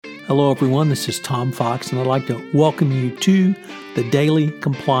Hello, everyone. This is Tom Fox, and I'd like to welcome you to the Daily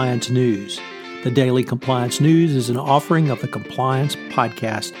Compliance News. The Daily Compliance News is an offering of the Compliance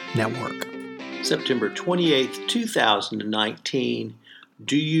Podcast Network. September 28th, 2019.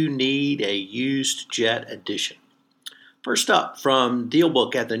 Do you need a used jet edition? First up from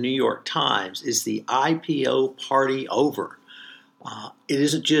DealBook at the New York Times is the IPO party over. It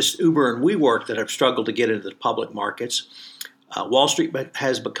isn't just Uber and WeWork that have struggled to get into the public markets. Wall Street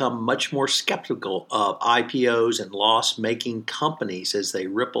has become much more skeptical of IPOs and loss-making companies as they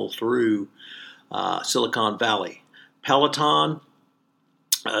ripple through Silicon Valley. Peloton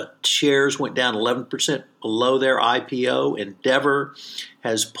shares went down 11% below their IPO. Endeavor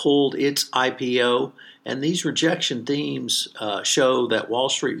has pulled its IPO. And these rejection themes show that Wall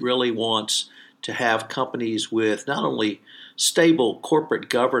Street really wants to have companies with not only stable corporate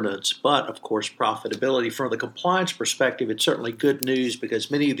governance, but, of course, profitability. From the compliance perspective, it's certainly good news because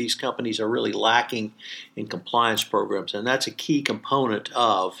many of these companies are really lacking in compliance programs, and that's a key component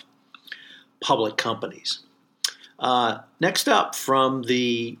of public companies. Next up, from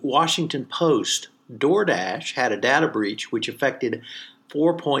the Washington Post, DoorDash had a data breach which affected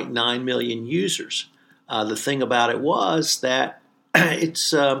 4.9 million users. The thing about it was that it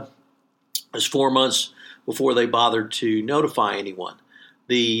was 4 months before they bothered to notify anyone.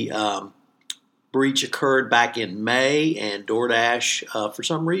 The breach occurred back in May, and DoorDash, for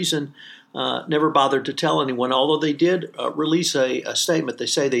some reason, never bothered to tell anyone, although they did release a statement. They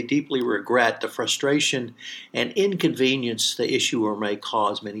say they deeply regret the frustration and inconvenience the issuer may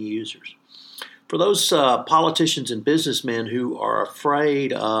cause many users. For those politicians and businessmen who are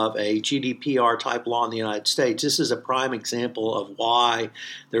afraid of a GDPR-type law in the United States, this is a prime example of why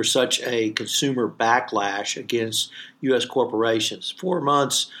there's such a consumer backlash against U.S. corporations. 4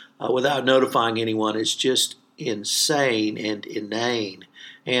 months without notifying anyone is just insane and inane.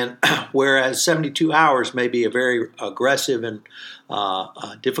 And whereas 72 hours may be a very aggressive and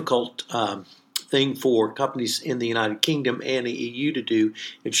difficult thing for companies in the United Kingdom and the EU to do,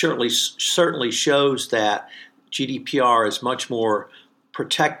 it certainly shows that GDPR is much more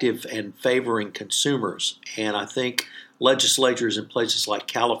protective and favoring consumers. And I think legislatures in places like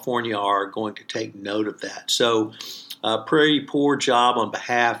California are going to take note of that. So pretty poor job on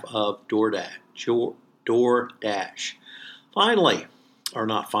behalf of DoorDash. Finally, or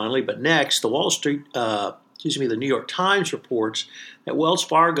not finally, but next, the New York Times reports that Wells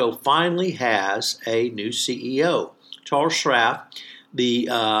Fargo finally has a new CEO. Charles Schwab, the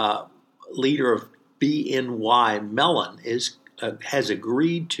leader of BNY Mellon, has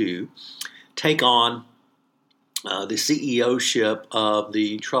agreed to take on the CEO-ship of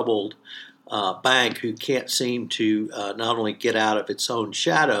the troubled bank, who can't seem to not only get out of its own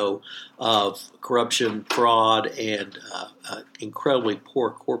shadow of corruption, fraud, and incredibly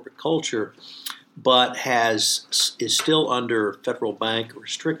poor corporate culture, but is still under federal bank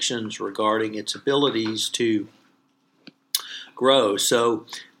restrictions regarding its abilities to grow. So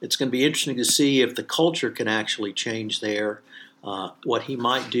it's going to be interesting to see if the culture can actually change there. What he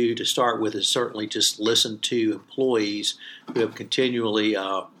might do to start with is certainly just listen to employees who have continually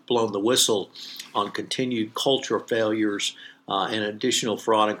blown the whistle on continued cultural failures and additional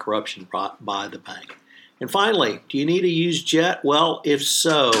fraud and corruption brought by the bank. And finally, do you need a used jet? Well, if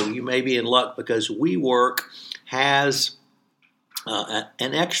so, you may be in luck because WeWork has an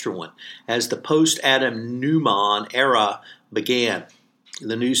extra one. As the post-Adam Neumann era began,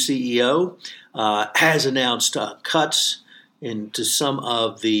 the new CEO has announced cuts into some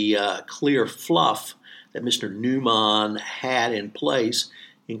of the clear fluff that Mr. Neumann had in place,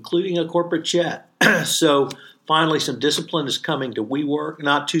 including a corporate jet. So finally, some discipline is coming to WeWork,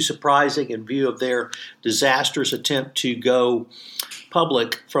 not too surprising in view of their disastrous attempt to go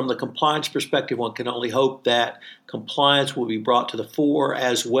public. From the compliance perspective, one can only hope that compliance will be brought to the fore,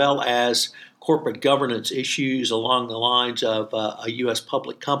 as well as corporate governance issues along the lines of a U.S.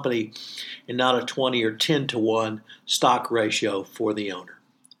 public company and not a 20 or 10 to 1 stock ratio for the owner.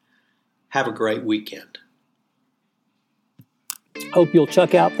 Have a great weekend. Hope you'll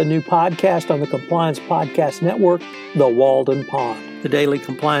check out the new podcast on the Compliance Podcast Network, The Walden Pond. The Daily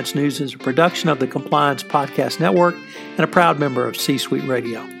Compliance News is a production of the Compliance Podcast Network and a proud member of C-Suite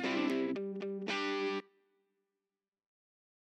Radio.